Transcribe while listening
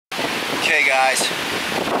Okay guys,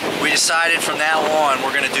 we decided from now on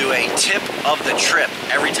we're gonna do a tip of the trip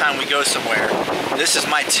every time we go somewhere. This is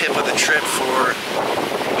my tip of the trip for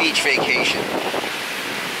beach vacation.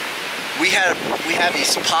 We have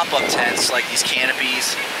these pop-up tents, like these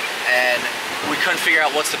canopies, and we couldn't figure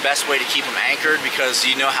out what's the best way to keep them anchored because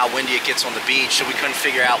you know how windy it gets on the beach, so we couldn't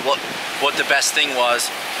figure out what the best thing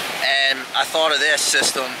was. And I thought of this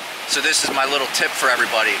system. So this is my little tip for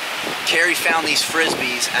everybody. Carrie found these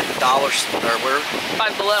Frisbees at the dollar store, or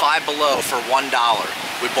Five Below. Five Below for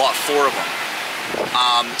 $1. We bought 4 of them.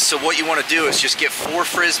 So what you want to do is just get 4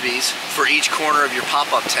 Frisbees for each corner of your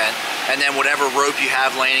pop-up tent, and then whatever rope you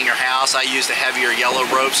have laying in your house. I used a heavier yellow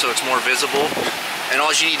rope so it's more visible. And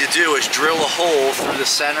all you need to do is drill a hole through the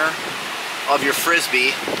center of your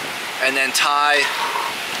Frisbee and then tie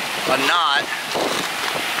a knot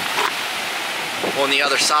on the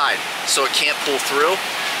other side so it can't pull through.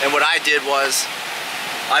 And what I did was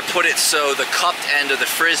I put it so the cupped end of the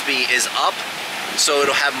Frisbee is up so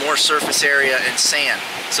it'll have more surface area and sand.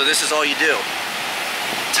 So this is all you do.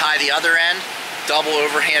 Tie the other end, double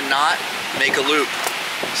overhand knot, make a loop.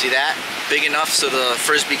 See that? Big enough so the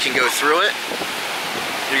Frisbee can go through it.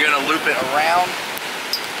 You're gonna loop it around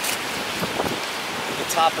the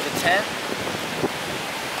top of the tent.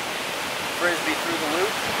 Frisbee through the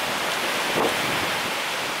loop.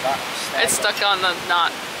 It's stuck on the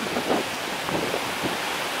knot.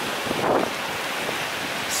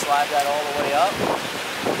 Slide that all the way up.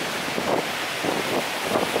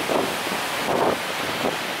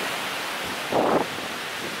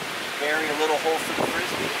 Bury a little hole for the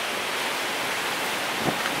Frisbee.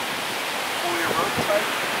 Pull your rope tight.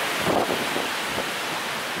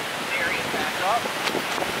 Bury it back up.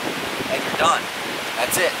 And you're done.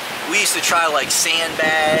 That's it. We used to try like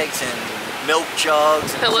sandbags and milk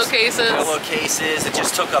jugs and pillowcases. It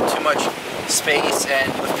just took up too much space,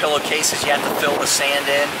 and with pillowcases you have to fill the sand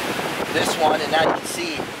in. This one, and now you can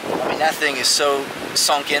see, I mean, that thing is so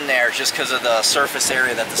sunk in there just because of the surface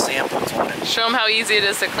area that the sand puts on it. Show them how easy it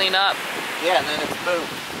is to clean up. Yeah, and then it's boom.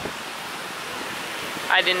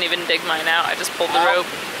 I didn't even dig mine out, I just pulled the rope.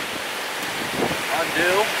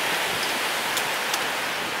 Undo.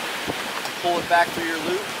 Pull it back through your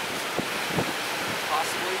loop.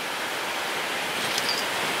 Possibly.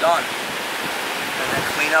 Done. And then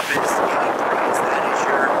clean up its ingredients. That is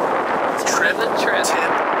your Tip of the trip. Tip.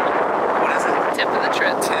 What is it? Tip of the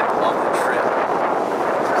trip. Tip of the trip.